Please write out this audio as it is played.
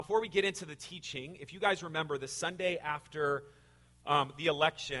before we get into the teaching, if you guys remember the Sunday after the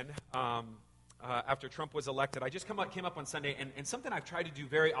election, after Trump was elected, I just came up on Sunday, and something I've tried to do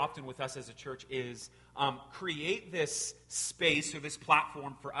very often with us as a church is create this space or this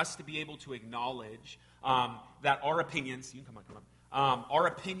platform for us to be able to acknowledge that our opinions, you can come on, our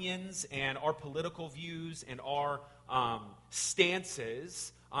opinions and our political views and our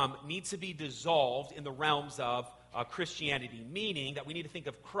stances need to be dissolved in the realms of Christianity, meaning that we need to think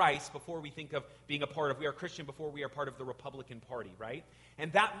of Christ before we think of being a part of, we are Christian before we are part of the Republican Party, right?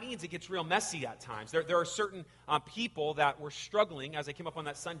 And that means it gets real messy at times. There are certain people that were struggling, as I came up on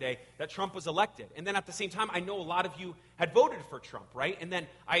that Sunday, that Trump was elected. And then at the same time, I know a lot of you had voted for Trump, right? And then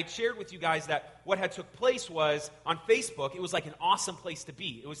I had shared with you guys that what had took place was, on Facebook, it was like an awesome place to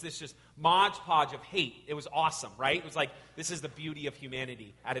be. It was this just Mod Podge of hate. It was awesome, right? It was like, this is the beauty of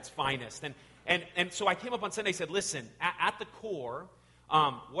humanity at its finest. And so I came up on Sunday and said, listen, at the core,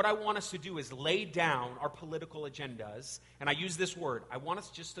 what I want us to do is lay down our political agendas, and I use this word, I want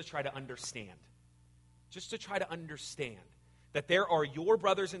us just to try to understand. Just to try to understand that there are your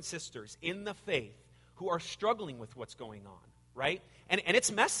brothers and sisters in the faith who are struggling with what's going on, right? And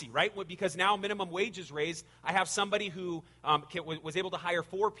it's messy, right? Because now minimum wage is raised. I have somebody who was able to hire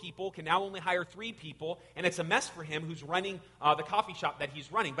 4 people, can now only hire 3 people, and it's a mess for him who's running the coffee shop that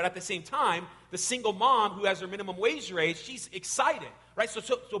he's running. But at the same time, the single mom who has her minimum wage raised, she's excited, right?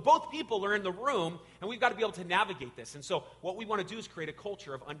 So both people are in the room, and we've got to be able to navigate this. And so what we want to do is create a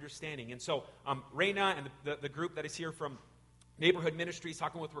culture of understanding. And so Reina and the group that is here from Neighborhood Ministries,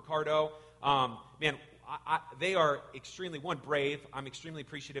 talking with Ricardo, man, they are extremely, brave. I'm extremely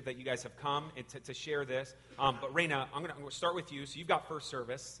appreciative that you guys have come and to share this. But Reina, I'm going to start with you. So you've got first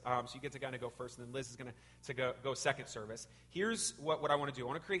service. So you get to kind of go first, and then Liz is going to go second service. Here's what I want to do. I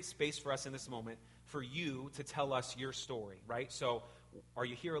want to create space for us in this moment for you to tell us your story, right? So are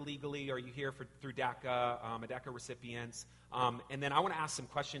you here illegally? Are you here through DACA, a DACA recipients? And then I want to ask some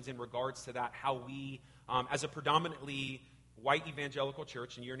questions in regards to that, how we, as a predominantly white evangelical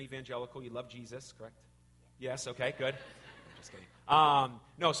church, and you're an evangelical, you love Jesus, correct? Yes, okay, good. Just kidding.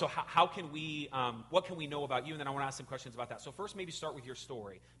 No, so how can we, what can we know about you? And then I want to ask some questions about that. So first, maybe start with your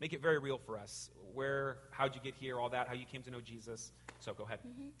story. Make it very real for us. How'd you get here, all that, how you came to know Jesus. So go ahead.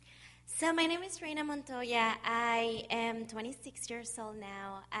 Mm-hmm. So my name is Reina Montoya. I am 26 years old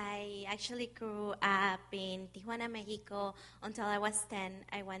now. I actually grew up in Tijuana, Mexico until I was 10.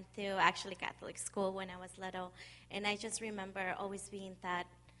 I went to actually Catholic school when I was little. And I just remember always being taught,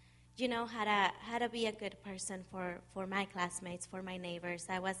 you know, how to be a good person for my classmates, for my neighbors.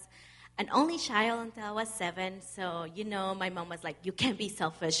 I was an only child until I was 7, so, you know, my mom was like, you can't be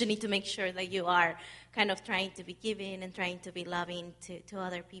selfish. You need to make sure that you are kind of trying to be giving and trying to be loving to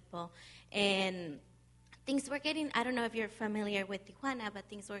other people. And things were getting, I don't know if you're familiar with Tijuana, but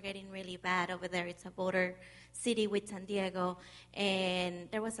things were getting really bad over there. It's a border city with San Diego, and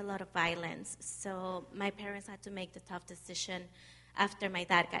there was a lot of violence. So my parents had to make the tough decision after my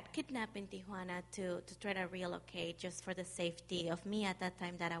dad got kidnapped in Tijuana to try to relocate just for the safety of me at that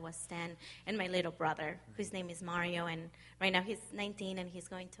time that I was 10 and my little brother, whose name is Mario, and right now he's 19 and he's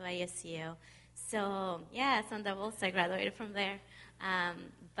going to ASU. So, yeah, Thunderbolts, I graduated from there.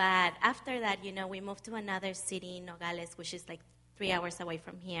 But after that, you know, we moved to another city in Nogales, which is like 3 hours away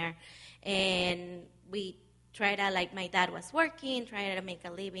from here. And we tried to, like, my dad was working, trying to make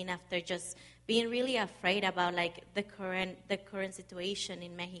a living after just being really afraid about, like, the current situation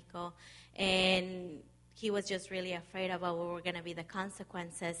in Mexico. And he was just really afraid about what were going to be the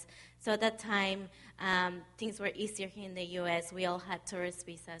consequences. So at that time, things were easier here in the U.S. We all had tourist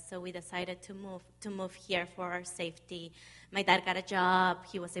visas, so we decided to move here for our safety. My dad got a job.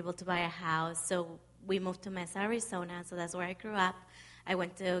 He was able to buy a house. So we moved to Mesa, Arizona. So that's where I grew up. I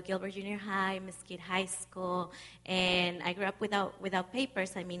went to Gilbert Junior High, Mesquite High School, and I grew up without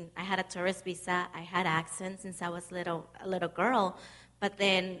papers. I mean, I had a tourist visa. I had accent since I was a little girl. But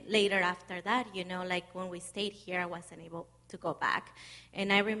then later after that, you know, like when we stayed here, I wasn't able to go back.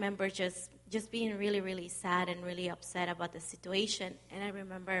 And I remember just being really, really sad and really upset about the situation. And I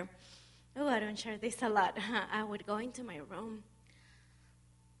remember, I don't share this a lot. I would go into my room,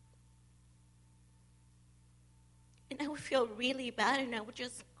 and I would feel really bad, and I would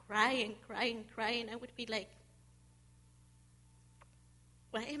just cry and cry and cry, and I would be like,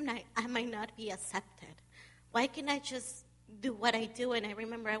 why am I not be accepted? Why can't I just do what I do? And I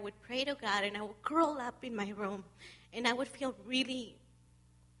remember I would pray to God, and I would curl up in my room, and I would feel really,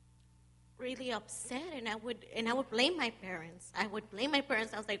 really upset, and I would blame my parents. I was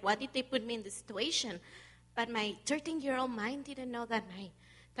like, why did they put me in this situation? But my 13-year-old mind didn't know that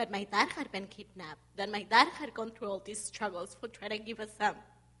my dad had been kidnapped, that my dad had gone through all these struggles for trying to give us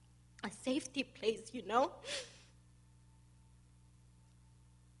a safety place, you know.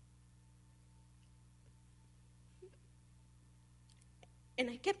 And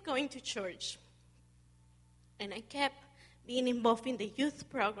I kept going to church. And I kept being involved in the youth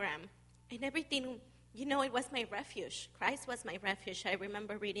program. And everything, you know, it was my refuge. Christ was my refuge. I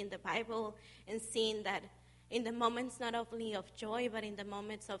remember reading the Bible and seeing that in the moments not only of joy, but in the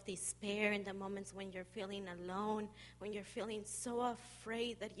moments of despair, in the moments when you're feeling alone, when you're feeling so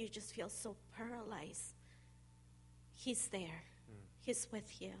afraid that you just feel so paralyzed, He's there. He's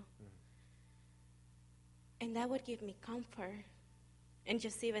with you. And that would give me comfort. And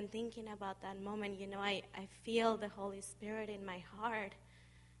just even thinking about that moment, you know, I feel the Holy Spirit in my heart.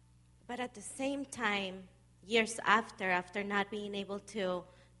 But at the same time, years after not being able to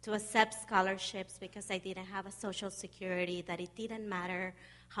accept scholarships because I didn't have a Social Security, that it didn't matter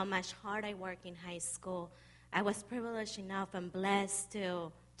how much hard I worked in high school, I was privileged enough and blessed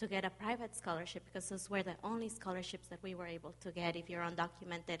to get a private scholarship because those were the only scholarships that we were able to get if you're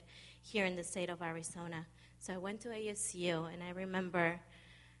undocumented here in the state of Arizona. So I went to ASU, and I remember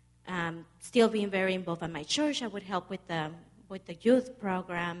still being very involved in my church. I would help with the youth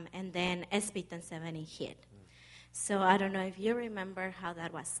program, and then SB 1070 hit. So I don't know if you remember how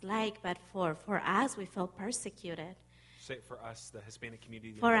that was like, but for us, we felt persecuted. Say for us, the Hispanic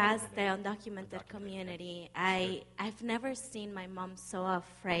community. For us, the undocumented community, I've never seen my mom so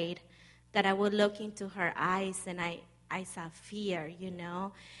afraid that I would look into her eyes and I saw fear, you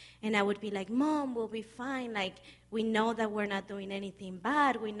know. And I would be like, Mom, we'll be fine. Like, we know that we're not doing anything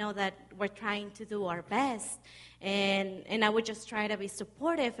bad. We know that we're trying to do our best. And I would just try to be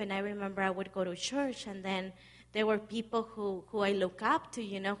supportive. And I remember I would go to church, and then there were people who I look up to,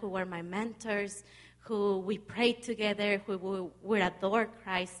 you know, who were my mentors, who we prayed together, who would adore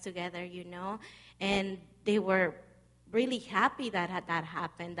Christ together, you know. And they were really happy that that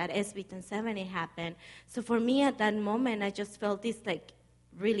happened, that SB 1070 happened. So for me at that moment, I just felt this, like,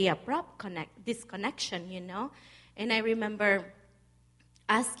 really abrupt disconnection, you know. And I remember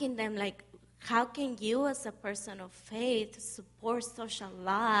asking them, like, how can you as a person of faith support social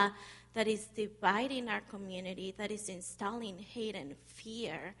law that is dividing our community, that is installing hate and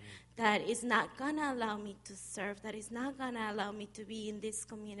fear, that is not going to allow me to serve, that is not going to allow me to be in this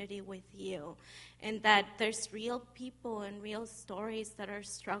community with you, and that there's real people and real stories that are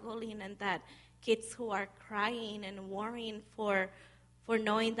struggling, and that kids who are crying and worrying for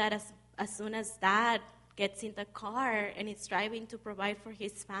knowing that as soon as dad gets in the car and is driving to provide for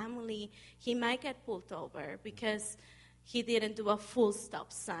his family, he might get pulled over because he didn't do a full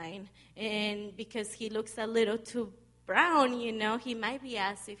stop sign, and because he looks a little too brown, you know, he might be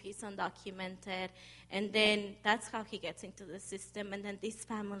asked if he's undocumented, and then that's how he gets into the system, and then this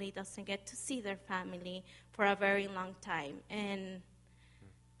family doesn't get to see their family for a very long time. And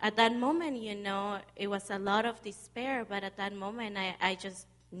at that moment, you know, it was a lot of despair, but at that moment, I just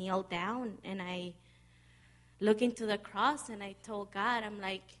kneeled down, and I looked into the cross, and I told God, I'm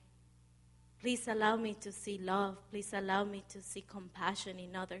like, please allow me to see love. Please allow me to see compassion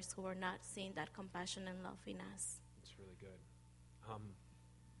in others who are not seeing that compassion and love in us. That's really good.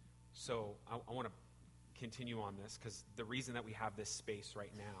 So I want to continue on this, because the reason that we have this space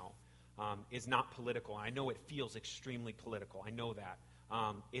right now is not political. I know it feels extremely political. I know that.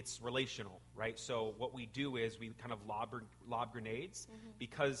 It's relational, right? So what we do is we kind of lob grenades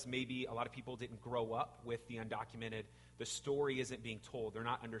because maybe a lot of people didn't grow up with the undocumented. The story isn't being told. They're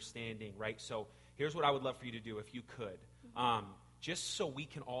not understanding, right? So here's what I would love for you to do, if you could. Just so we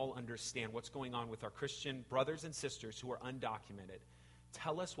can all understand what's going on with our Christian brothers and sisters who are undocumented.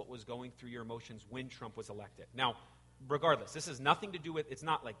 Tell us what was going through your emotions when Trump was elected. Now, regardless, this has nothing to do with, it's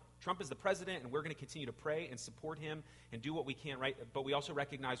not like Trump is the president and we're going to continue to pray and support him and do what we can, right? But we also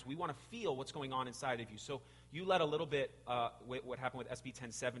recognize we want to feel what's going on inside of you. So you led a little bit what happened with SB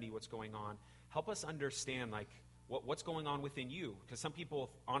 1070, what's going on. Help us understand, like, what's going on within you. Because some people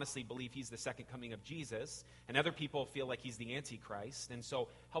honestly believe he's the second coming of Jesus, and other people feel like he's the Antichrist. And so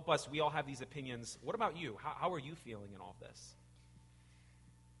help us, we all have these opinions. What about you? How are you feeling in all this?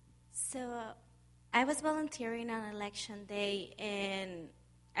 So I was volunteering on election day, and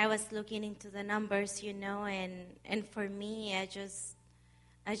I was looking into the numbers, you know, and for me, I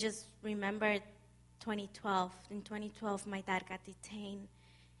just remembered 2012. In 2012, my dad got detained.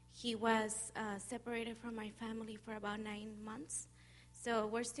 He was separated from my family for about 9 months. So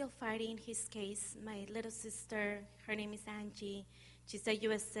we're still fighting his case. My little sister, her name is Angie. She's a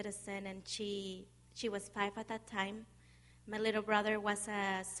U.S. citizen, and she was 5 at that time. My little brother was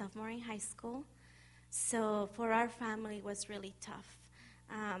a sophomore in high school. So for our family, it was really tough.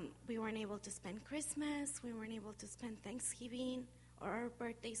 We weren't able to spend Christmas. We weren't able to spend Thanksgiving or our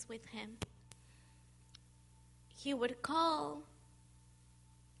birthdays with him. He would call,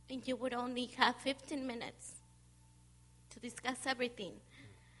 and you would only have 15 minutes to discuss everything.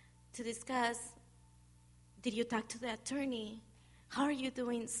 To discuss, did you talk to the attorney? How are you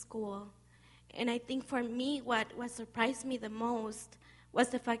doing in school? And I think for me, what surprised me the most was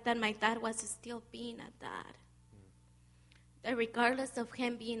the fact that my dad was still being a dad. That regardless of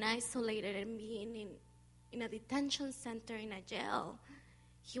him being isolated and being in a detention center, in a jail,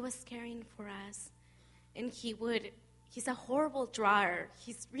 he was caring for us. And he's a horrible drawer.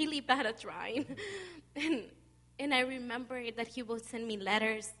 He's really bad at drawing. And I remember that he would send me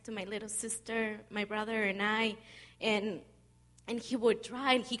letters to my little sister, my brother, and I, and he would draw,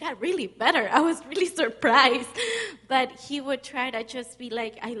 and he got really better. I was really surprised. But he would try to just be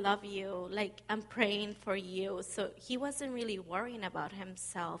like, I love you, like, I'm praying for you. So he wasn't really worrying about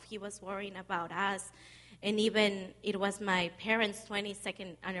himself. He was worrying about us. And even it was my parents'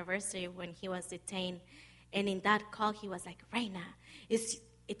 22nd anniversary when he was detained. And in that call, he was like, Reina, it's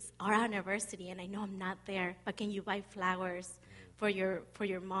our anniversary, and I know I'm not there, but can you buy flowers for your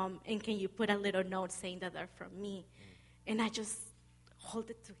mom? And can you put a little note saying that they're from me? And I just hold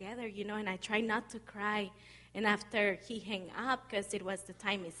it together, and I try not to cry. And after he hung up, because it was the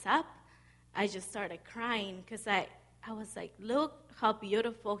time is up, I just started crying because I was like, look how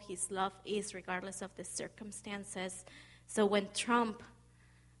beautiful his love is regardless of the circumstances. So when Trump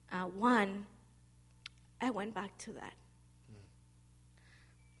won, I went back to that.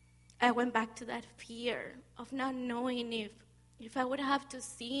 I went back to that fear of not knowing if I would have to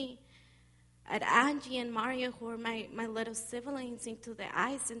see at Angie and Mario, who are my little siblings, into the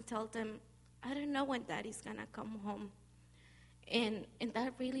eyes and tell them, I don't know when Daddy's going to come home. And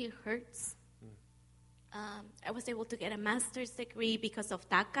that really hurts. I was able to get a master's degree because of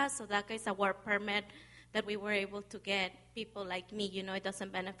DACA. So DACA is a work permit that we were able to get. People like me, it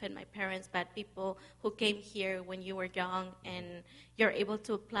doesn't benefit my parents, but people who came here when you were young, and you're able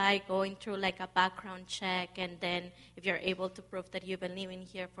to apply going through like a background check, and then if you're able to prove that you've been living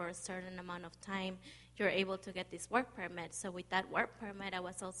here for a certain amount of time, you're able to get this work permit. So with that work permit, I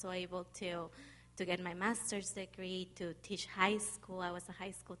was also able to get my master's degree, to teach high school. I was a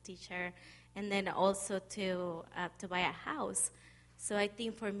high school teacher, and then also to buy a house. So I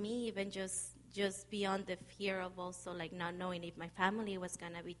think for me, even just beyond the fear of also like not knowing if my family was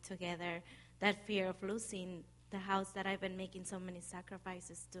going to be together, that fear of losing the house that I've been making so many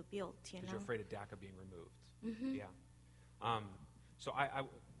sacrifices to build, Because you're afraid of DACA being removed. Mm-hmm. Yeah. So I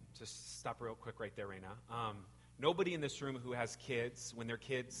just stop real quick right there, Reina. Nobody in this room who has kids, when their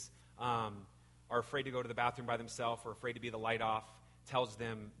kids are afraid to go to the bathroom by themselves or afraid to be the light off, tells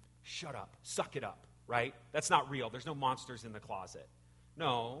them, shut up, suck it up, right? That's not real. There's no monsters in the closet.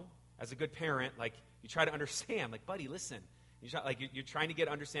 No. As a good parent, like, you try to understand, like, buddy, listen. You're trying to get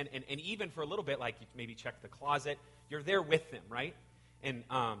understand, and even for a little bit, like, you maybe check the closet. You're there with them, right? And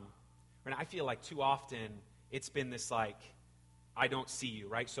I feel like too often it's been this, like, I don't see you,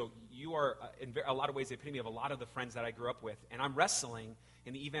 right? So you are, in a lot of ways, the epitome of a lot of the friends that I grew up with. And I'm wrestling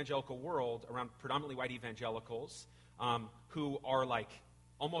in the evangelical world around predominantly white evangelicals who are, like,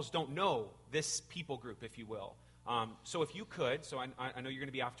 almost don't know this people group, if you will. So if you could, so I know you're going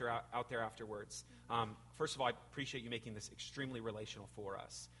to be out there afterwards. First of all, I appreciate you making this extremely relational for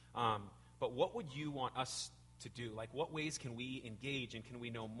us. But what would you want us to do? Like, what ways can we engage, and can we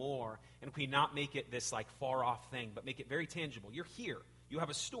know more? And can we not make it this, like, far-off thing, but make it very tangible? You're here. You have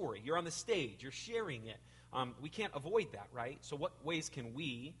a story. You're on the stage. You're sharing it. We can't avoid that, right? So what ways can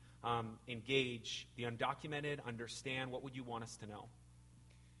we engage the undocumented, understand? What would you want us to know?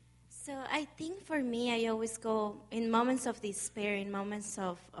 So I think for me, I always go, in moments of despair, in moments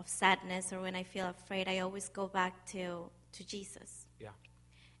of sadness, or when I feel afraid, I always go back to Jesus. Yeah.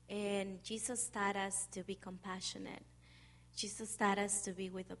 And Jesus taught us to be compassionate. Jesus taught us to be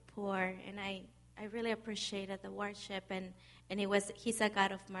with the poor. And I really appreciated the worship. And he's a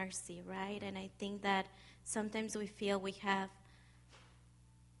God of mercy, right? And I think that sometimes we feel we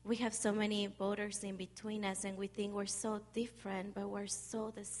have so many borders in between us, and we think we're so different, but we're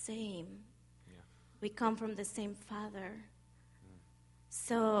so the same. Yeah. We come from the same Father.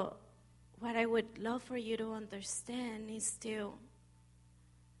 So what I would love for you to understand is to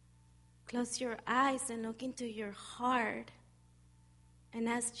close your eyes and look into your heart and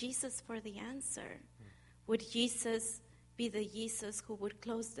ask Jesus for the answer. Would Jesus be the Jesus who would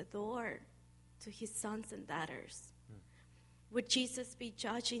close the door to his sons and daughters? Would Jesus be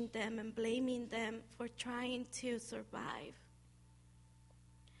judging them and blaming them for trying to survive?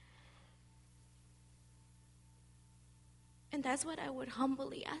 And that's what I would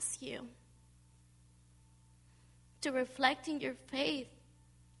humbly ask you. to reflecting your faith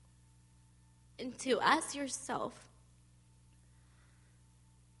and to ask yourself,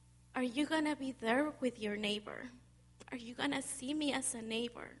 are you going to be there with your neighbor? Are you going to see me as a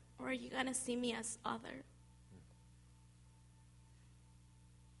neighbor, or are you going to see me as other?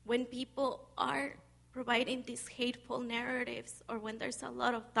 When people are providing these hateful narratives, or when there's a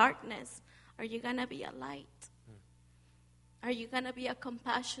lot of darkness, are you going to be a light? Are you going to be a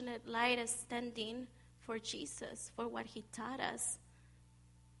compassionate light standing for Jesus, for what he taught us?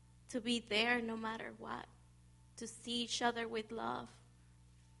 To be there no matter what, to see each other with love.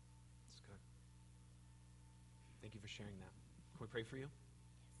 That's good. Thank you for sharing that. Can we pray for you?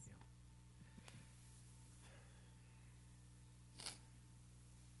 Yes. Yeah.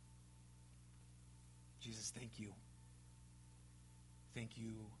 Jesus, thank you. Thank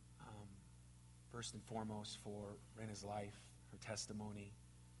you, first and foremost, for Rena's life, her testimony,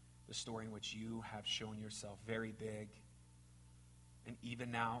 the story in which you have shown yourself very big, and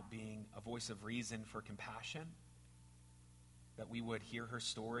even now being a voice of reason for compassion, that we would hear her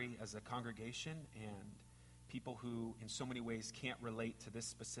story as a congregation, and people who in so many ways can't relate to this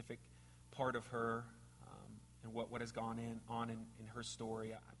specific part of her and what has gone on in her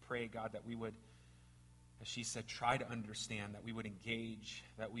story. I pray, God, that we would, as she said, try to understand, that we would engage,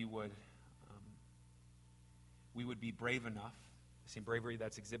 that we would be brave enough, the same bravery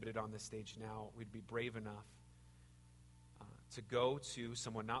that's exhibited on this stage now, we'd be brave enough to go to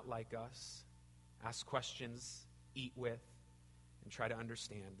someone not like us, ask questions, eat with, and try to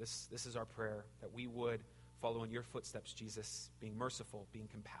understand. This is our prayer, that we would follow in your footsteps, Jesus, being merciful, being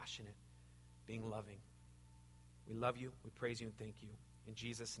compassionate, being loving. We love you, we praise you, and thank you. In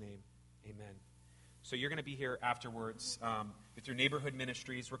Jesus' name, amen. So you're going to be here afterwards with your neighborhood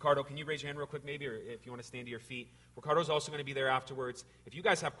ministries. Ricardo, can you raise your hand real quick maybe, or if you want to stand to your feet. Ricardo's also going to be there afterwards. If you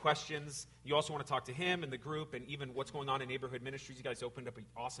guys have questions, you also want to talk to him and the group and even what's going on in neighborhood ministries. You guys opened up an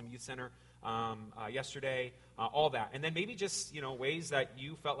awesome youth center yesterday, all that. And then maybe just, ways that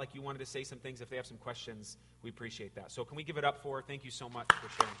you felt like you wanted to say some things. If they have some questions, we appreciate that. So can we give it up for, thank you so much for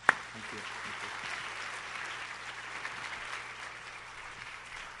sharing. Thank you. Thank you.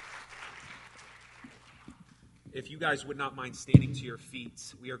 If you guys would not mind standing to your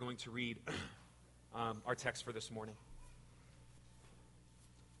feet, we are going to read our text for this morning.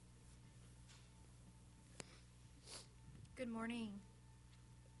 Good morning.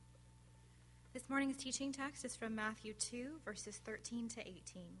 This morning's teaching text is from Matthew 2, verses 13 to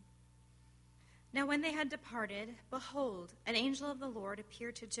 18. Now when they had departed, behold, an angel of the Lord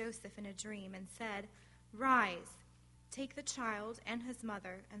appeared to Joseph in a dream and said, Rise, take the child and his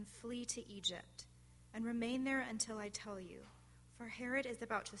mother and flee to Egypt, and remain there until I tell you, for Herod is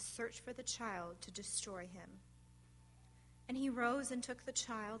about to search for the child to destroy him. And he rose and took the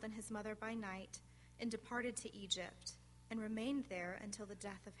child and his mother by night and departed to Egypt, and remained there until the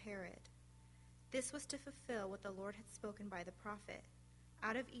death of Herod. This was to fulfill what the Lord had spoken by the prophet,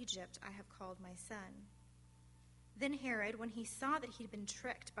 Out of Egypt I have called my son. Then Herod, when he saw that he had been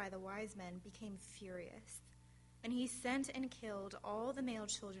tricked by the wise men, became furious, and he sent and killed all the male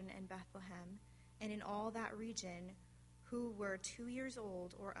children in Bethlehem and in all that region who were 2 years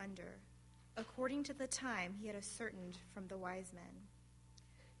old or under, according to the time he had ascertained from the wise men.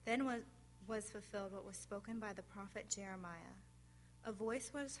 Then was fulfilled what was spoken by the prophet Jeremiah. A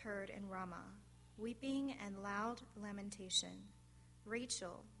voice was heard in Ramah, weeping and loud lamentation,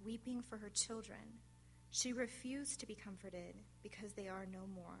 Rachel weeping for her children. She refused to be comforted because they are no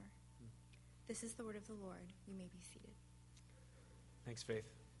more. This is the word of the Lord. You may be seated. Thanks, Faith.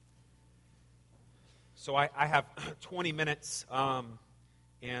 So I have 20 minutes,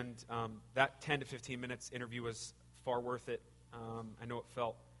 and that 10 to 15 minutes interview was far worth it. I know it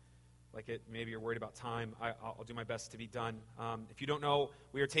felt like it. Maybe you're worried about time. I'll do my best to be done. If you don't know,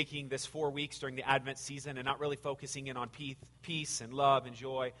 we are taking this 4 weeks during the Advent season and not really focusing in on peace and love and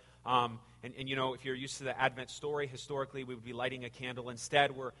joy. And if you're used to the Advent story, historically we would be lighting a candle.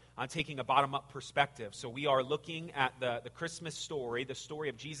 Instead, we're taking a bottom-up perspective. So we are looking at the Christmas story, the story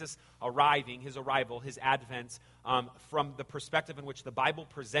of Jesus arriving, his arrival, his advent, from the perspective in which the Bible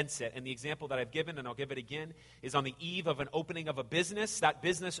presents it. And the example that I've given, and I'll give it again, is on the eve of an opening of a business. That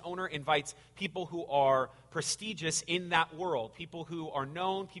business owner invites people who are prestigious in that world, people who are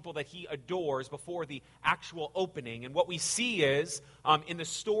known, people that he adores before the actual opening. And what we see is, in the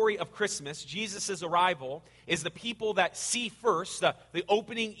story of Christmas, Christmas, Jesus' arrival, is the people that see first, the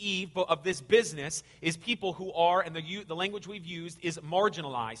opening eve of this business, is people who are, and the language we've used is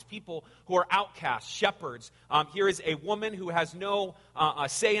marginalized, people who are outcasts, shepherds. Here is a woman who has no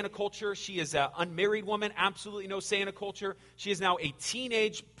say in a culture. She is an unmarried woman, absolutely no say in a culture. She is now a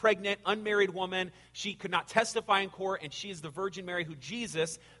teenage, pregnant, unmarried woman. She could not testify in court, and she is the Virgin Mary who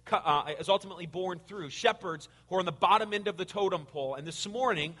Jesus is ultimately born through. Shepherds who are on the bottom end of the totem pole. And this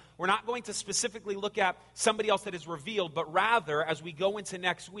morning, we're not going to specifically look at somebody else that is revealed, but rather, as we go into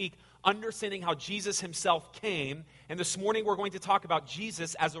next week, understanding how Jesus himself came. And this morning, we're going to talk about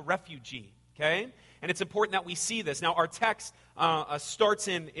Jesus as a refugee, okay? And it's important that we see this. Now, our text starts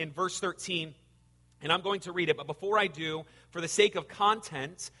in verse 13, and I'm going to read it. But before I do, for the sake of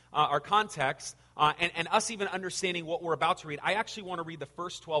context, and us even understanding what we're about to read, I actually want to read the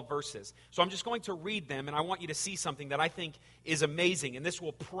first 12 verses. So I'm just going to read them, and I want you to see something that I think is amazing. And this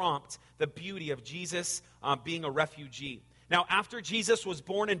will prompt the beauty of Jesus being a refugee. Now, after Jesus was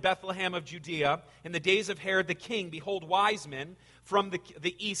born in Bethlehem of Judea, in the days of Herod the king, behold, wise men from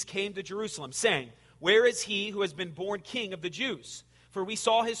the east came to Jerusalem, saying, "Where is he who has been born king of the Jews? For we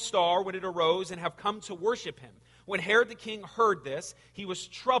saw his star when it arose and have come to worship him." When Herod the king heard this, he was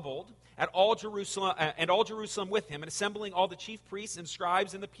troubled, and all Jerusalem with him, and assembling all the chief priests and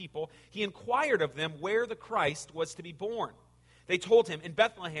scribes and the people, he inquired of them where the Christ was to be born. They told him, "In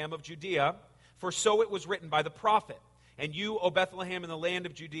Bethlehem of Judea, for so it was written by the prophet. And you, O Bethlehem, in the land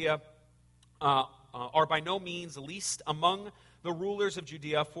of Judea, are by no means least among the rulers of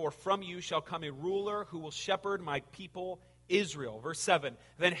Judea, for from you shall come a ruler who will shepherd my people Israel." Verse 7,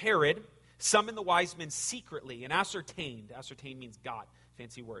 then Herod summoned the wise men secretly and ascertained means got,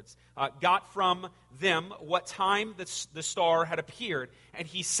 fancy words, got from them what time the star had appeared, and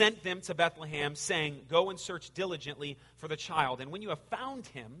he sent them to Bethlehem, saying, "Go and search diligently for the child, and when you have found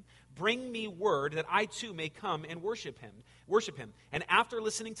him, bring me word that I too may come and worship him. And after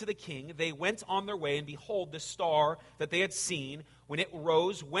listening to the king, they went on their way, and behold, the star that they had seen, when it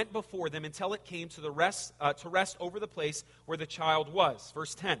rose, went before them until it came to rest over the place where the child was.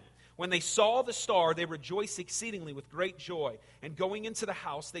 Verse 10. When they saw the star, they rejoiced exceedingly with great joy. And going into the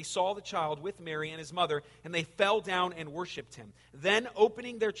house, they saw the child with Mary and his mother, and they fell down and worshipped him. Then,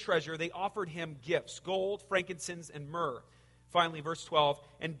 opening their treasure, they offered him gifts, gold, frankincense, and myrrh. Finally, verse 12,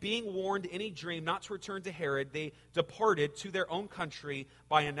 and being warned in a dream not to return to Herod, they departed to their own country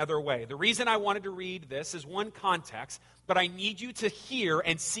by another way. The reason I wanted to read this is one context, but I need you to hear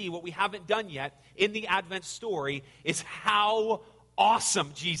and see what we haven't done yet in the Advent story is how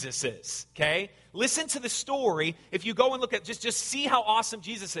awesome Jesus is, okay? Listen to the story. If you go and look at, just see how awesome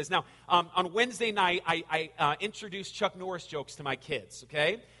Jesus is. Now, on Wednesday night, I introduced Chuck Norris jokes to my kids,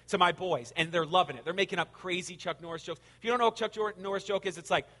 okay? To my boys, and they're loving it. They're making up crazy Chuck Norris jokes. If you don't know what Chuck Norris joke is, it's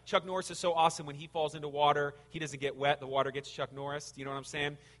like Chuck Norris is so awesome when he falls into water, he doesn't get wet, the water gets Chuck Norris. Do you know what I'm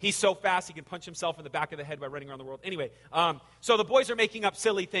saying? He's so fast, he can punch himself in the back of the head by running around the world. Anyway, so the boys are making up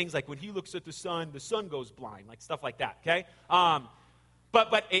silly things like when he looks at the sun goes blind, like stuff like that, okay?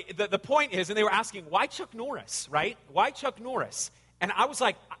 But the point is, and they were asking, why Chuck Norris, right? Why Chuck Norris? And I was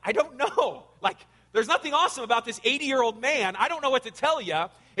like, I don't know. Like, there's nothing awesome about this 80-year-old man. I don't know what to tell you.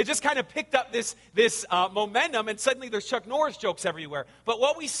 It just kind of picked up this momentum, and suddenly there's Chuck Norris jokes everywhere. But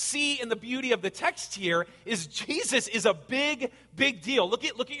what we see in the beauty of the text here is Jesus is a big, big deal. Look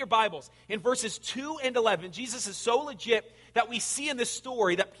at your Bibles. In verses 2 and 11, Jesus is so legit that we see in this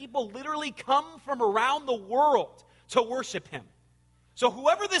story that people literally come from around the world to worship him. So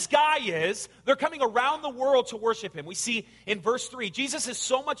whoever this guy is, they're coming around the world to worship him. We see in verse 3, Jesus is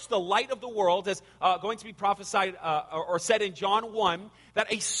so much the light of the world, as going to be prophesied or said in John 1,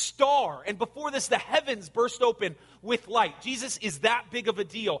 that a star, and before this the heavens burst open with light. Jesus is that big of a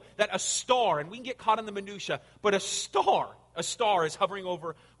deal, that a star, and we can get caught in the minutia, but a star is hovering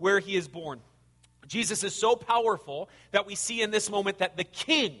over where he is born. Jesus is so powerful that we see in this moment that the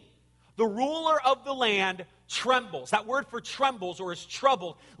king, the ruler of the land, trembles. That word for trembles or is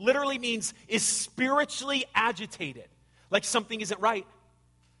troubled literally means is spiritually agitated. Like something isn't right.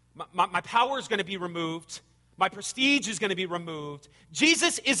 My power is going to be removed. My prestige is going to be removed.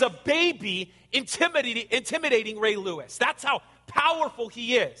 Jesus is a baby intimidating Ray Lewis. That's how powerful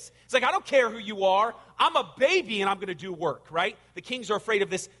he is. It's like, I don't care who you are. I'm a baby and I'm going to do work, right? The kings are afraid of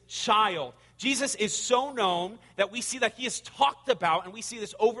this child. Jesus is so known that we see that he is talked about, and we see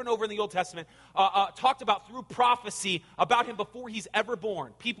this over and over in the Old Testament, talked about through prophecy about him before he's ever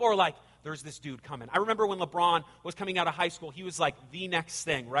born. People are like, there's this dude coming. I remember when LeBron was coming out of high school, he was like the next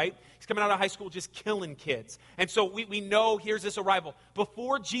thing, right? He's coming out of high school just killing kids. And so we know here's this arrival.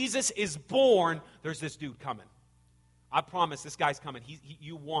 Before Jesus is born, there's this dude coming. I promise this guy's coming.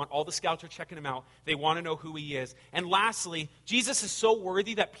 You want, all the scouts are checking him out. They want to know who he is. And lastly, Jesus is so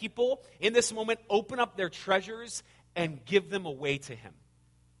worthy that people in this moment open up their treasures and give them away to him.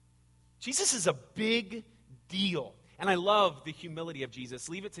 Jesus is a big deal. And I love the humility of Jesus.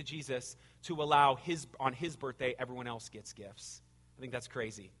 Leave it to Jesus to allow on his birthday, everyone else gets gifts. I think that's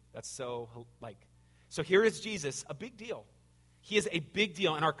crazy. That's so here is Jesus, a big deal. He is a big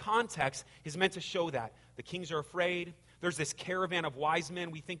deal, and our context is meant to show that. The kings are afraid. There's this caravan of wise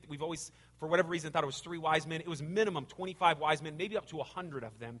men. We've always, for whatever reason, thought it was 3 wise men. It was minimum 25 wise men, maybe up to 100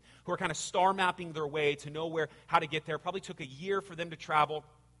 of them, who are kind of star mapping their way to know how to get there. Probably took a year for them to travel.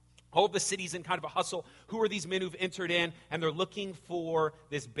 All of the cities in kind of a hustle. Who are these men who've entered in? And they're looking for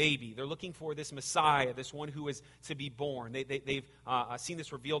this baby. They're looking for this Messiah, this one who is to be born. They've seen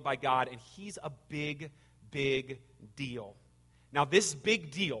this revealed by God, and he's a big, big deal. Now, this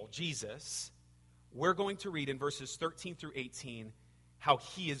big deal, Jesus, we're going to read in verses 13 through 18 how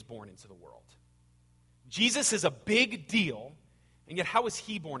he is born into the world. Jesus is a big deal, and yet how is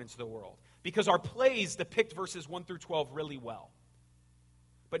he born into the world? Because our plays depict verses 1 through 12 really well.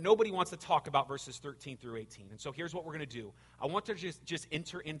 But nobody wants to talk about verses 13 through 18. And so here's what we're going to do. I want to just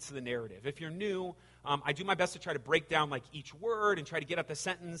enter into the narrative. If you're new, I do my best to try to break down each word and try to get at the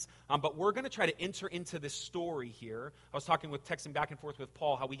sentence. But we're going to try to enter into this story here. I was texting back and forth with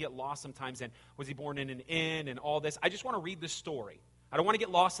Paul how we get lost sometimes. And was he born in an inn and all this? I just want to read the story. I don't want to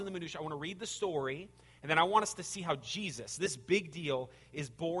get lost in the minutiae. I want to read the story. And then I want us to see how Jesus, this big deal, is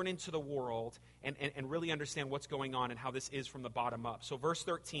born into the world and really understand what's going on and how this is from the bottom up. So verse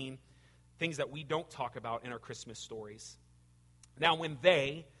 13, things that we don't talk about in our Christmas stories. Now when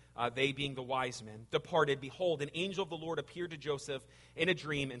they being the wise men, departed, behold, an angel of the Lord appeared to Joseph in a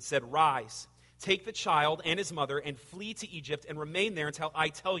dream and said, "Rise, take the child and his mother and flee to Egypt and remain there until I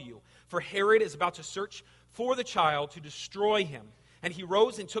tell you. For Herod is about to search for the child to destroy him." And he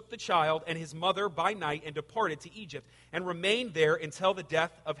rose and took the child and his mother by night and departed to Egypt and remained there until the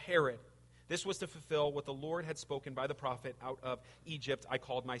death of Herod. This was to fulfill what the Lord had spoken by the prophet, "Out of Egypt I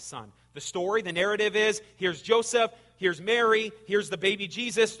called my son." The story, the narrative is, here's Joseph, here's Mary, here's the baby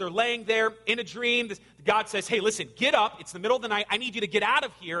Jesus. They're laying there in a dream. God says, "Hey, listen, get up. It's the middle of the night. I need you to get out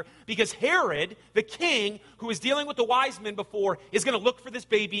of here because Herod, the king, who was dealing with the wise men before, is going to look for this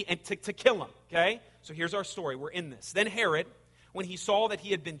baby and to kill him." Okay? So here's our story. We're in this. Then Herod, when he saw that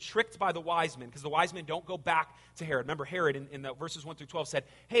he had been tricked by the wise men, because the wise men don't go back to Herod. Remember, Herod in the verses 1 through 12 said,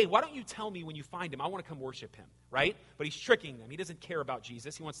 "Hey, why don't you tell me when you find him? I want to come worship him," right? But he's tricking them. He doesn't care about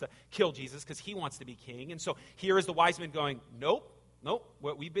Jesus. He wants to kill Jesus because he wants to be king. And so here is the wise men going, nope,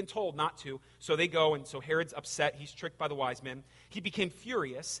 well, we've been told not to. So they go, and so Herod's upset. He's tricked by the wise men. He became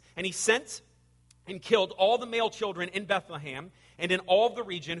furious, and he sent and killed all the male children in Bethlehem and in all of the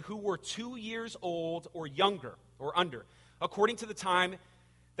region who were 2 years old or younger or under, according to the time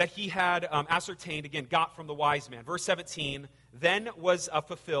that he had ascertained, again, got from the wise man. Verse 17, then was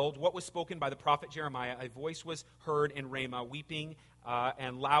fulfilled what was spoken by the prophet Jeremiah. A voice was heard in Ramah, weeping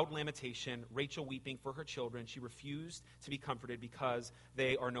and loud lamentation, Rachel weeping for her children. She refused to be comforted because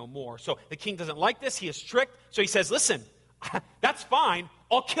they are no more. So the king doesn't like this. He is tricked. So he says, listen, that's fine.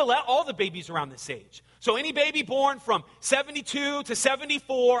 I'll kill all the babies around this age. So any baby born from 72 to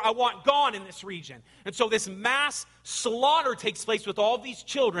 74, I want gone in this region. And so this mass slaughter takes place with all these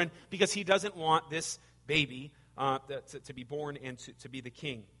children because he doesn't want this baby to be born and to be the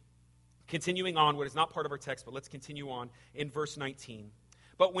king. Continuing on, what is not part of our text, but let's continue on in verse 19.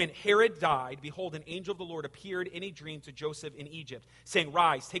 But when Herod died, behold, an angel of the Lord appeared in a dream to Joseph in Egypt, saying,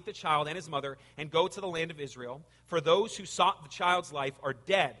 "Rise, take the child and his mother, and go to the land of Israel, for those who sought the child's life are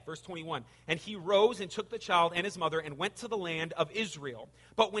dead." Verse 21, and he rose and took the child and his mother and went to the land of Israel.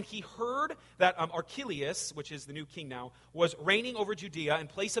 But when he heard that Archelaus, which is the new king now, was reigning over Judea in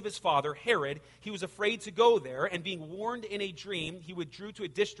place of his father, Herod, he was afraid to go there, and being warned in a dream, he withdrew to a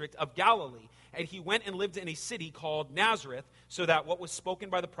district of Galilee. And he went and lived in a city called Nazareth, so that what was spoken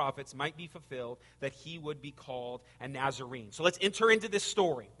by the prophets might be fulfilled, that he would be called a Nazarene. So let's enter into this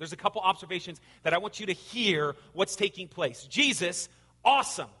story. There's a couple observations that I want you to hear what's taking place. Jesus,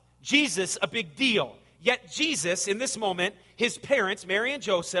 awesome. Jesus, a big deal. Yet Jesus, in this moment, his parents, Mary and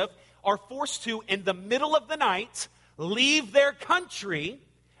Joseph, are forced to, in the middle of the night, leave their country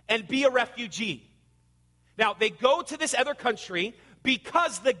and be a refugee. Now, they go to this other country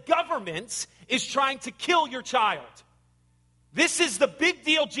because the government is trying to kill your child. This is the big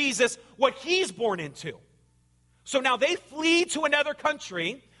deal, Jesus, what he's born into. So now they flee to another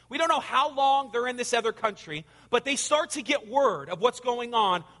country. We don't know how long they're in this other country, but they start to get word of what's going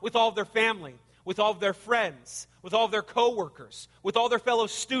on with all of their family, with all of their friends, with all of their coworkers, with all their fellow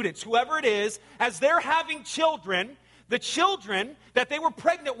students, whoever it is. As they're having children, The children that they were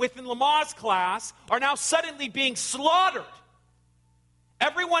pregnant with in Lama's class are now suddenly being slaughtered.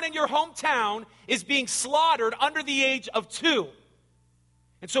 Everyone in your hometown is being slaughtered under the age of 2.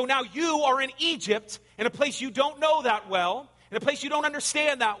 And so now you are in Egypt, in a place you don't know that well, in a place you don't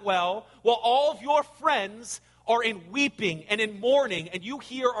understand that well, while all of your friends are in weeping and in mourning, and you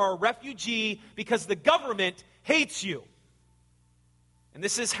here are a refugee because the government hates you. And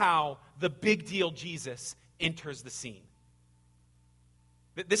this is how the big deal Jesus enters the scene.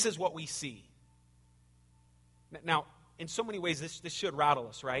 This is what we see. Now, in so many ways, this should rattle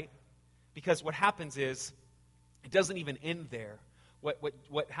us, right? Because what happens is, it doesn't even end there.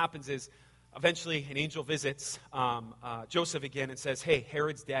 What happens is, eventually an angel visits Joseph again and says, hey,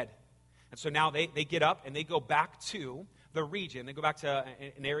 Herod's dead. And so now they get up and they go back to the region. They go back to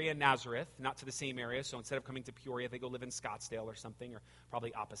an area in Nazareth, not to the same area. So instead of coming to Peoria, they go live in Scottsdale or something, or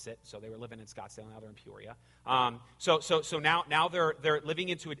probably opposite. So they were living in Scottsdale, now they're in Peoria. So now they're living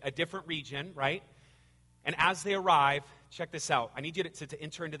into a different region, right? And as they arrive, check this out. I need you to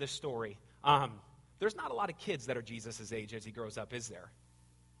enter into this story. There's not a lot of kids that are Jesus' age as he grows up, is there?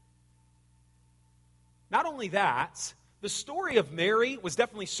 Not only that, the story of Mary was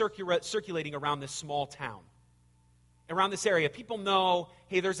definitely circulating around this small town. Around this area, people know,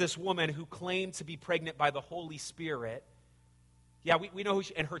 hey, there's this woman who claimed to be pregnant by the Holy Spirit. Yeah, we know who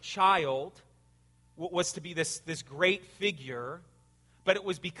and her child was to be this great figure, but it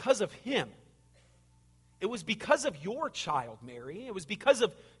was because of him. It was because of your child, Mary. It was because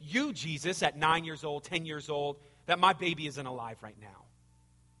of you, Jesus, at 9 years old, 10 years old, that my baby isn't alive right now.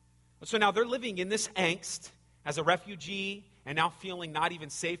 So now they're living in this angst as a refugee and now feeling not even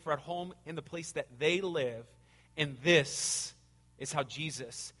safe or at home in the place that they live. And this is how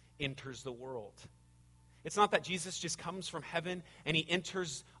Jesus enters the world. It's not that Jesus just comes from heaven and he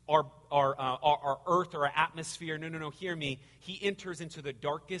enters our earth or our atmosphere. No, hear me. He enters into the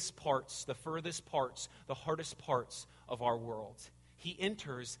darkest parts, the furthest parts, the hardest parts of our world. He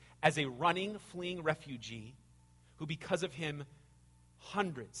enters as a running, fleeing refugee who, because of him,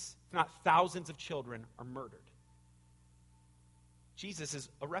 hundreds, if not thousands of children are murdered. Jesus is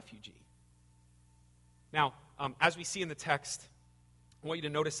a refugee. Now, as we see in the text, I want you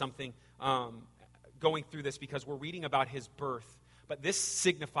to notice something going through this, because we're reading about his birth, but this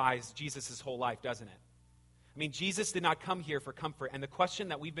signifies Jesus' whole life, doesn't it? I mean, Jesus did not come here for comfort, and the question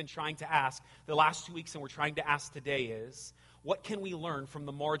that we've been trying to ask the last 2 weeks and we're trying to ask today is, what can we learn from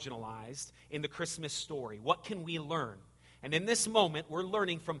the marginalized in the Christmas story? What can we learn? And in this moment, we're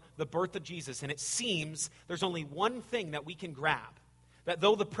learning from the birth of Jesus, and it seems there's only one thing that we can grab. That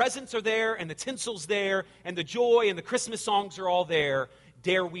though the presents are there, and the tinsel's there, and the joy and the Christmas songs are all there,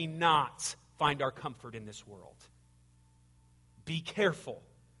 dare we not find our comfort in this world. Be careful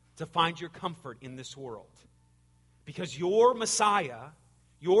to find your comfort in this world. Because your Messiah,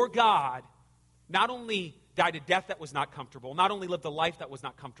 your God, not only died a death that was not comfortable, not only lived a life that was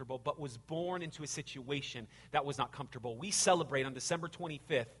not comfortable, but was born into a situation that was not comfortable. We celebrate on December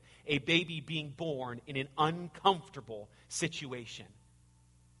 25th a baby being born in an uncomfortable situation.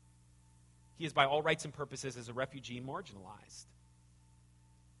 He is, by all rights and purposes, as a refugee, marginalized.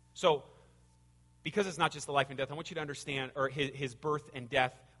 So, because it's not just the life and death, I want you to understand, or his birth and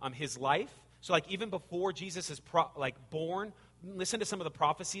death, his life. So, like, even before Jesus is born, listen to some of the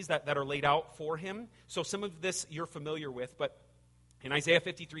prophecies that are laid out for him. So some of this you're familiar with, but in Isaiah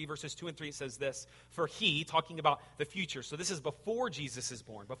 53, verses 2 and 3, it says this, for he, talking about the future, so this is before Jesus is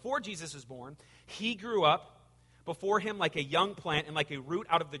born. Before Jesus is born, he grew up before him like a young plant and like a root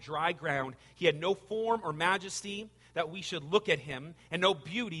out of the dry ground. He had no form or majesty that we should look at him, and no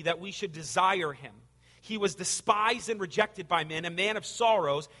beauty that we should desire him. He was despised and rejected by men, a man of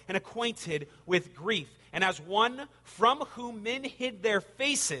sorrows and acquainted with grief. And as one from whom men hid their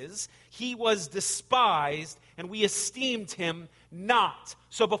faces, he was despised, and we esteemed him not.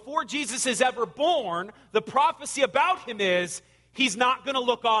 So before Jesus is ever born, the prophecy about him is, he's not going to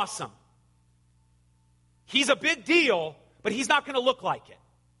look awesome. He's a big deal, but he's not going to look like it.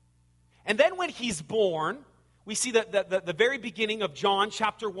 And then when he's born, we see the very beginning of John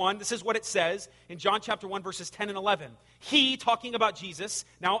chapter 1. This is what it says in John chapter 1, verses 10 and 11. He, talking about Jesus,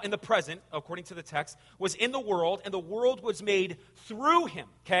 now in the present, according to the text, was in the world, and the world was made through him,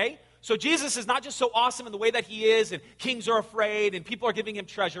 okay? So Jesus is not just so awesome in the way that he is, and kings are afraid, and people are giving him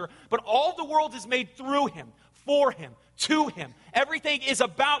treasure, but all the world is made through him, for him, to him. Everything is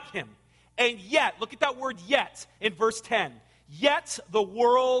about him. And yet, look at that word yet in verse 10. Yet the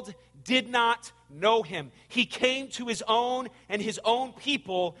world did not know him. He came to his own, and his own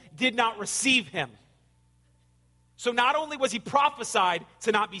people did not receive him. So not only was he prophesied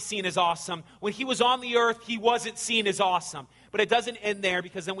to not be seen as awesome, when he was on the earth, he wasn't seen as awesome. But it doesn't end there,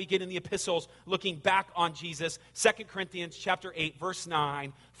 because then we get in the epistles looking back on Jesus. 2 Corinthians chapter 8, verse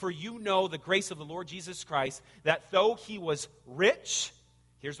 9. For you know the grace of the Lord Jesus Christ, that though he was rich,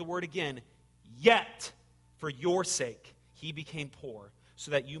 here's the word again, yet for your sake he became poor,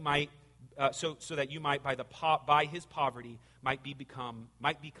 so that you might by his poverty might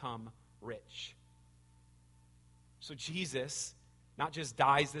become rich. So Jesus not just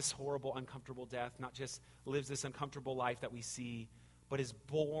dies this horrible, uncomfortable death, not just lives this uncomfortable life that we see, but is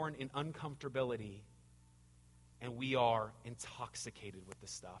born in uncomfortability, and we are intoxicated with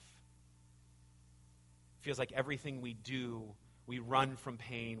this stuff. It feels like everything we do, we run from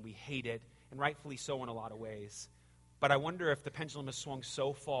pain, we hate it, and rightfully so in a lot of ways. But I wonder if the pendulum has swung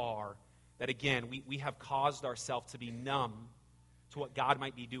so far that, again, we have caused ourselves to be numb to what God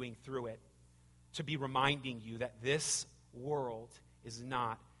might be doing through it, to be reminding you that this world is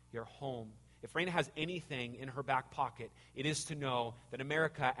not your home. If Raina has anything in her back pocket, it is to know that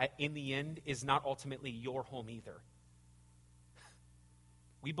America, in the end, is not ultimately your home either.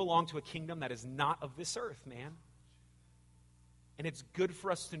 We belong to a kingdom that is not of this earth, man. And it's good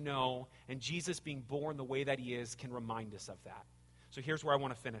for us to know, and Jesus being born the way that he is can remind us of that. So here's where I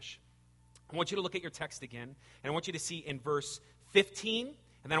want to finish. I want you to look at your text again, and I want you to see in verse 15,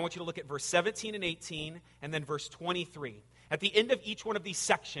 and then I want you to look at verse 17 and 18, and then verse 23. At the end of each one of these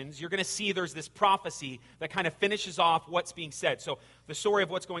sections, you're going to see there's this prophecy that kind of finishes off what's being said. So the story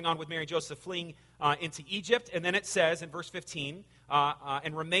of what's going on with Mary and Joseph fleeing into Egypt, and then it says in verse 15,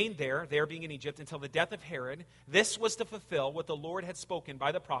 and remained there being in Egypt, until the death of Herod. This was to fulfill what the Lord had spoken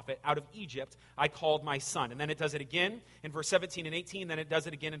by the prophet, out of Egypt I called my son. And then it does it again in verse 17 and 18, then it does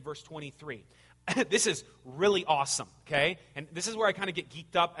it again in verse 23. This is really awesome, okay? And this is where I kind of get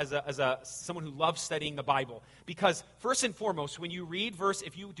geeked up as someone who loves studying the Bible. Because first and foremost, when you read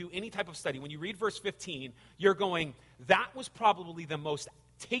if you do any type of study, when you read verse 15, you're going, that was probably the most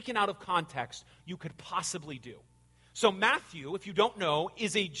taken out of context you could possibly do. So Matthew, if you don't know,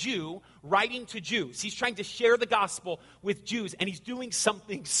 is a Jew writing to Jews. He's trying to share the gospel with Jews, and he's doing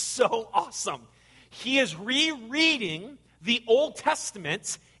something so awesome. He is rereading the Old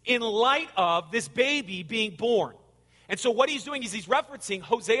Testament in light of this baby being born. And so what he's doing is he's referencing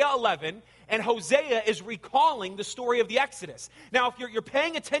Hosea 11, and Hosea is recalling the story of the Exodus. Now, if you're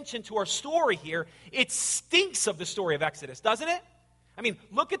paying attention to our story here, it stinks of the story of Exodus, doesn't it? I mean,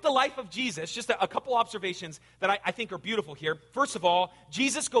 look at the life of Jesus. Just a couple observations that I think are beautiful here. First of all,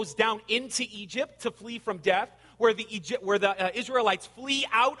 Jesus goes down into Egypt to flee from death, where the Israelites flee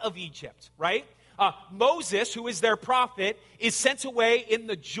out of Egypt, right? Moses, who is their prophet, is sent away in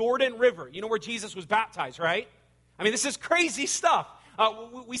the Jordan River. You know where Jesus was baptized, right? I mean, this is crazy stuff.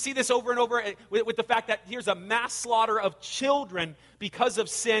 We see this over and over with the fact that here's a mass slaughter of children because of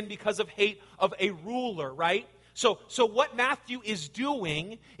sin, because of hate of a ruler, right? So what Matthew is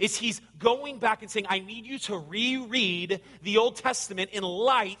doing is he's going back and saying, I need you to reread the Old Testament in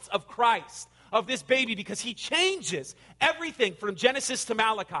light of Christ, of this baby, because he changes everything from Genesis to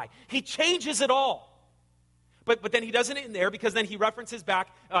Malachi. He changes it all. But then he doesn't end there, because then he references back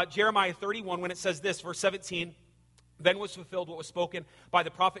Jeremiah 31 when it says this, verse 17, then was fulfilled what was spoken by the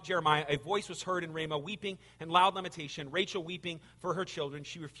prophet Jeremiah. A voice was heard in Ramah, weeping and loud lamentation, Rachel weeping for her children.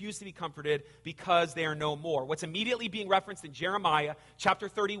 She refused to be comforted because they are no more. What's immediately being referenced in Jeremiah chapter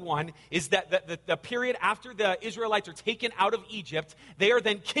 31 is that the period after the Israelites are taken out of Egypt, they are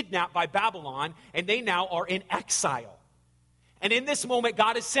then kidnapped by Babylon, and they now are in exile. And in this moment,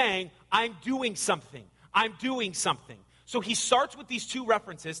 God is saying, I'm doing something. I'm doing something. So he starts with these two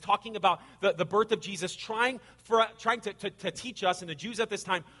references, talking about the birth of Jesus, trying to teach us, and the Jews at this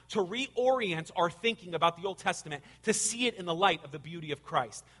time, to reorient our thinking about the Old Testament, to see it in the light of the beauty of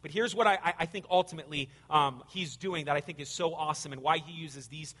Christ. But here's what I think ultimately he's doing that I think is so awesome, and why he uses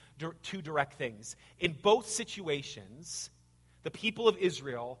these two direct things. In both situations, the people of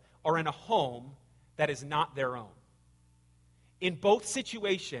Israel are in a home that is not their own. In both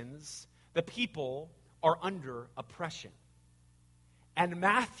situations, the people are under oppression. And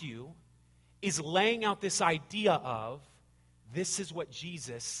Matthew is laying out this idea of, this is what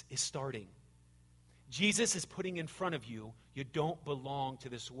Jesus is starting. Jesus is putting in front of you, you don't belong to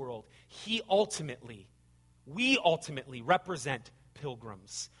this world. We ultimately represent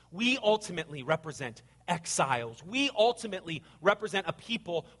pilgrims. We ultimately represent exiles. We ultimately represent a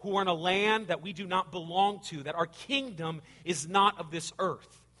people who are in a land that we do not belong to, that our kingdom is not of this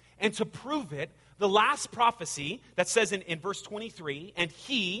earth. And to prove it, the last prophecy that says in verse 23, and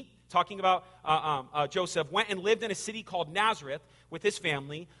he, talking about Joseph, went and lived in a city called Nazareth with his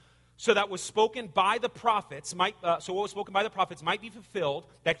family, so that was spoken by the prophets might be fulfilled,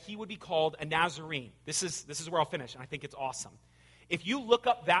 that he would be called a Nazarene. This is where I'll finish, and I think it's awesome. If you look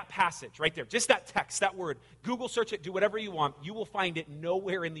up that passage right there, just that text, that word, Google search it, do whatever you want, you will find it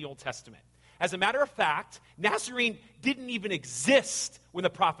nowhere in the Old Testament. As a matter of fact, Nazarene didn't even exist when the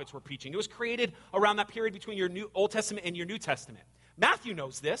prophets were preaching. It was created around that period between your Old Testament and your New Testament. Matthew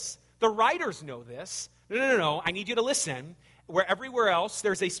knows this. The writers know this. No. I need you to listen. Where everywhere else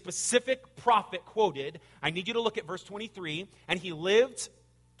there's a specific prophet quoted, I need you to look at verse 23. And he went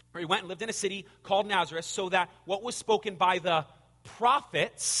and lived in a city called Nazareth, so that what was spoken by the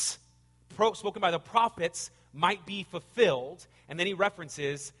prophets might be fulfilled. And then he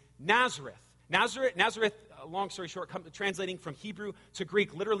references Nazareth. Nazareth, long story short, translating from Hebrew to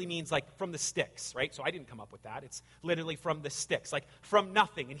Greek literally means like from the sticks, right? So I didn't come up with that. It's literally from the sticks, like from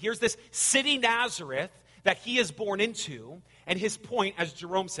nothing. And here's this city Nazareth that he is born into. And his point, as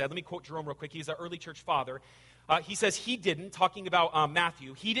Jerome said, let me quote Jerome real quick. He's an early church father. He says he didn't, talking about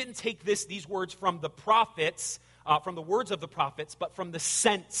Matthew, he didn't take these words from the prophets, from the words of the prophets, but from the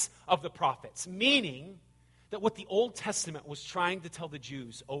sense of the prophets. Meaning that what the Old Testament was trying to tell the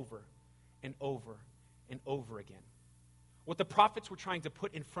Jews over and over and over again. What the prophets were trying to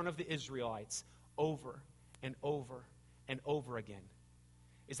put in front of the Israelites over and over and over again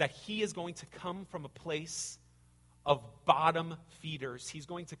is that he is going to come from a place of bottom feeders. He's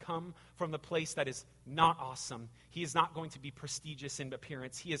going to come from the place that is not awesome. He is not going to be prestigious in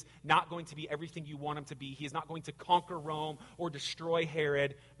appearance. He is not going to be everything you want him to be. He is not going to conquer Rome or destroy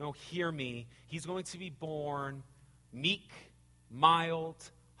Herod. No, hear me. He's going to be born meek, mild,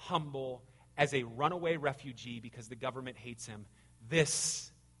 humble, as a runaway refugee because the government hates him.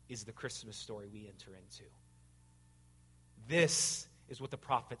 This is the Christmas story we enter into. This is what the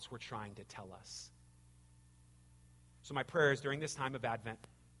prophets were trying to tell us. So my prayer is during this time of Advent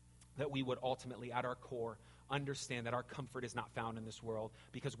that we would ultimately, at our core, understand that our comfort is not found in this world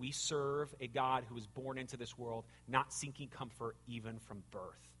because we serve a God who was born into this world, not seeking comfort even from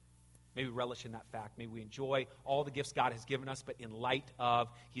birth. May we relish in that fact. May we enjoy all the gifts God has given us, but in light of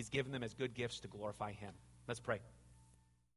He's given them as good gifts to glorify Him. Let's pray.